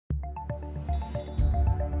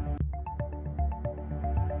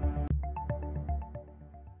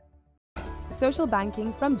social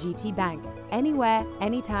banking from GT Bank. Anywhere,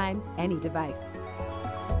 anytime, any device.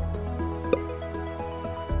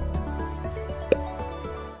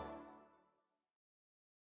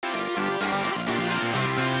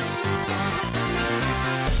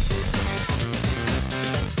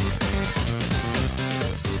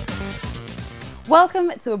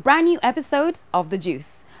 Welcome to a brand new episode of The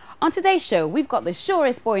Juice. On today's show, we've got the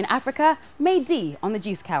surest boy in Africa, Made D, on the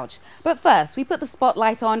Juice couch. But first, we put the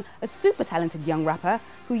spotlight on a super talented young rapper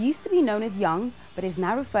who used to be known as Young, but is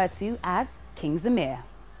now referred to as King Zamir.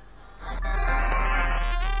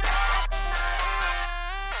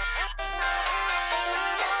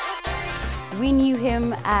 We knew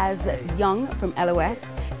him as Young from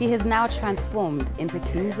LOS. He has now transformed into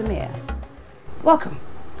King Zamir. Welcome.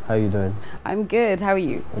 How you doing? I'm good. How are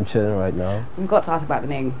you? I'm chilling right now. We've got to ask about the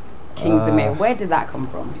name King Zamir. Where did that come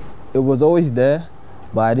from? It was always there,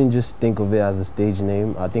 but I didn't just think of it as a stage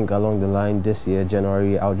name. I think along the line this year,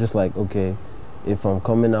 January, I was just like, okay, if I'm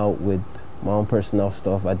coming out with my own personal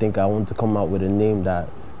stuff, I think I want to come out with a name that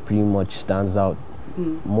pretty much stands out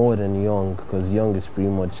more than Young, because Young is pretty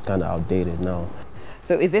much kind of outdated now.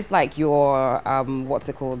 So is this like your, what's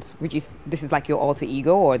it called? This is like your alter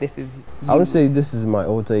ego, or this is you? I would say this is my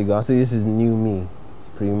alter ego. I'd say this is new me,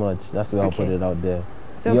 pretty much. That's the way I'll put it out there.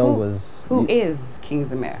 So Young who is King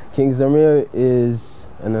Zamir? King Zamir is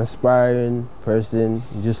an aspiring person.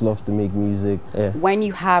 He just loves to make music. Yeah. When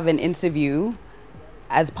you have an interview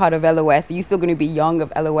as part of LOS, are you still going to be Young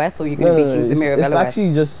of LOS, or are you going to be King Zamir of LOS? It's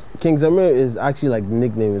actually just, King Zamir is actually like the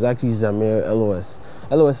nickname. It's actually Zamir LOS.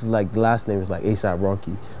 LOS is like, the last name is like A$AP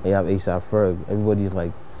Rocky, and you have A$AP Ferg. Everybody's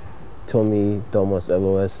like Tommy, Thomas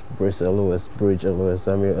LOS, Brice LOS, Bridge LOS,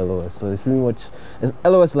 Zamir LOS. So it's pretty much,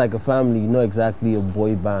 LOS like a family, not exactly a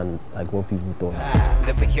boy band like what people thought.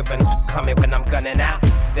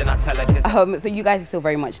 So you guys are still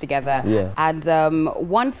very much together. Yeah. And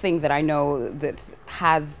one thing that I know that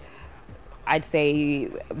has, I'd say,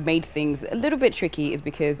 made things a little bit tricky is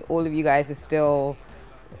because all of you guys are still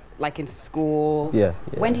like in school. Yeah.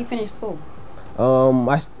 When do you finish school?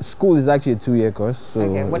 My school is actually a 2-year course, so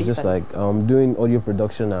okay, what do you just study? Like doing audio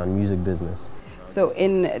production and music business. So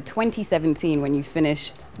in 2017, when you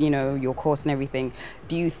finished, you know, your course and everything,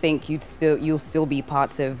 do you think you'll still be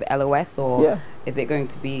part of LOS, or is it going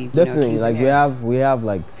to be definitely, like Zamir? we have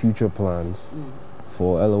like future plans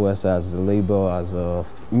for LOS as a label, as a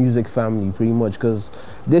music family, pretty much, because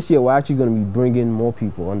this year we're actually going to be bringing more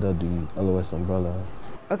people under the LOS umbrella.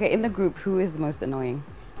 Okay, in the group, who is the most annoying?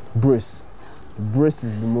 Brice. Brice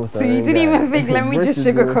is the most annoying. So you didn't even think, let me just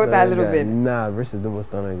sugarcoat that a little bit? Nah, Brice is the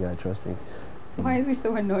most annoying guy, trust me. Why is he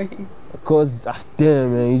so annoying? Because,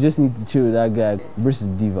 damn, man, you just need to chill with that guy. Brice is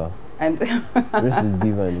diva. And Brice is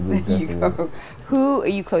diva in the group, there you go. Who are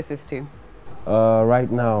you closest to? Right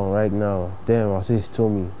now, damn, I'll say it's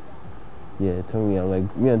Tommy. Yeah, Tommy, I'm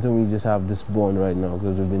like, me and Tommy just have this bond right now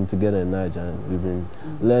because we've been together in Nigeria and we've been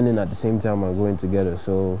learning at the same time and growing together.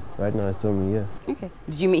 So right now it's Tommy, yeah. Okay.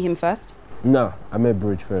 Did you meet him first? Nah, I met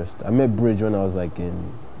Bridge first. I met Bridge when I was like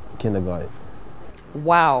in kindergarten.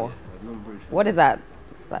 Wow. What is that?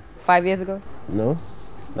 Like 5 years ago? No,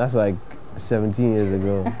 that's like 17 years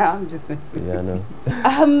ago. I'm just messing. Yeah,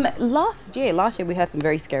 I know. Last year we heard some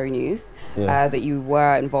very scary news that you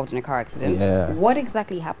were involved in a car accident. Yeah. What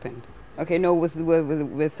exactly happened? Okay, no, was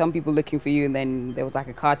some people looking for you and then there was like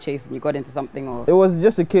a car chase and you got into something, or? It was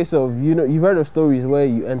just a case of, you know, you've heard of stories where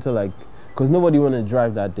you enter like, because nobody wanted to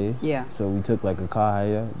drive that day. Yeah. So we took like a car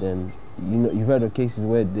hire, then, you know, you've heard of cases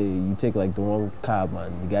where you take like the wrong cab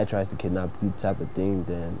and the guy tries to kidnap you type of thing,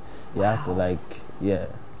 then you have to like,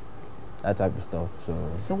 that type of stuff.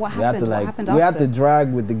 So what happened? What happened after? We had to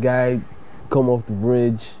drag with the guy, come off the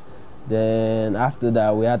bridge. Then after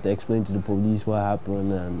that, we had to explain to the police what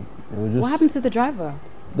happened, and it was just. What happened to the driver?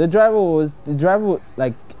 The driver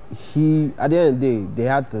like, he, at the end of the day, they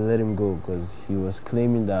had to let him go because he was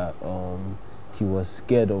claiming that he was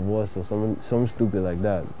scared of us or some stupid like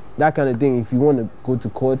that. That kind of thing. If you want to go to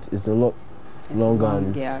court, it's a lot longer,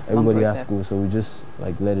 and everybody has school, so we just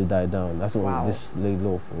like let it die down. That's why we just lay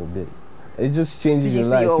low for a bit. It just changes your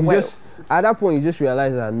life. At that point, you just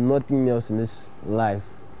realize that nothing else in this life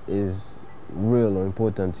is real or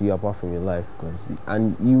important to you apart from your life,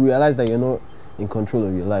 and you realize that you're not in control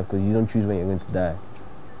of your life because you don't choose when you're going to die.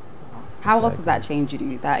 How else does that change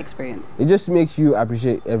you, that experience? It just makes you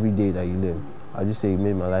appreciate every day that you live. I'll just say it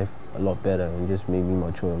made my life a lot better and just made me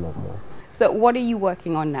mature a lot more. So what are you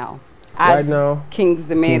working on now? Right now, King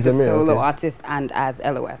Zamir, the solo artist, and as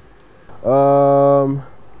LOS?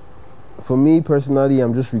 For me personally,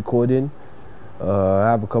 I'm just recording. I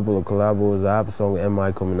have a couple of collabos. I have a song with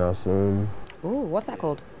MI coming out soon. Ooh, what's that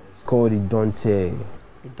called? It's called E12. Dante.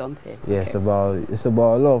 Yeah, Okay. it's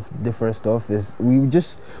about a lot of different stuff. We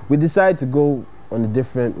decided to go on a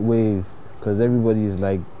different wave because everybody is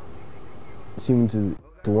like seeming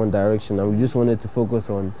to one direction, and we just wanted to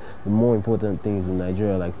focus on the more important things in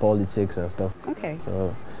Nigeria, like politics and stuff. Okay.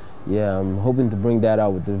 So yeah, I'm hoping to bring that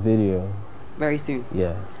out with the video Very soon.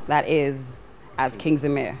 Yeah. That is as King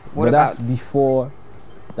Zamir. What But about? that's before.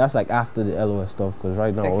 That's like after the LOS stuff, because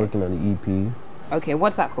right now we're working on the EP. Okay,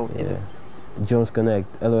 what's that called? Yeah. Is it Jones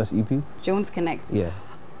Connect, LOS EP. Jones Connect? Yeah.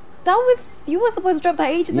 That was, you were supposed to drop that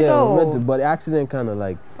ages Yeah, ago. we meant to, but the accident kind of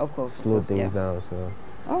like slowed things yeah. down. So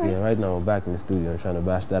All right. yeah, right now we're back in the studio and trying to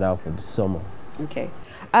bash that out for the summer. Okay.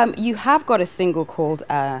 You have got a single called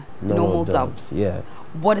Normal Dubs. Yeah.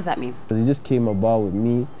 What does that mean? It just came about with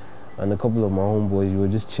me and a couple of my homeboys. We were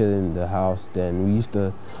just chilling in the house. Then we used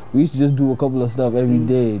to just do a couple of stuff every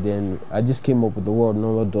day. Then I just came up with the word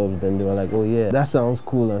Normal Dubs. Then they were like, oh yeah, that sounds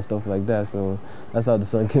cool and stuff like that. So that's how the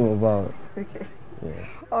song came about. Okay. Yeah.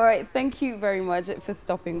 All right, thank you very much for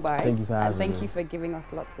stopping by. Thank you for having me. And thank you for giving us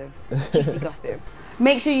lots of juicy gossip.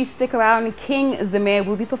 Make sure you stick around. King Zamir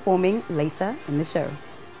will be performing later in the show.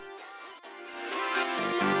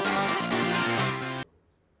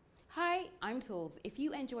 Hi, I'm Toolz. If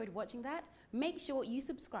you enjoyed watching that, make sure you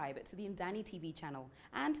subscribe to the NdaniTV channel,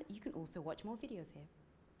 and you can also watch more videos here.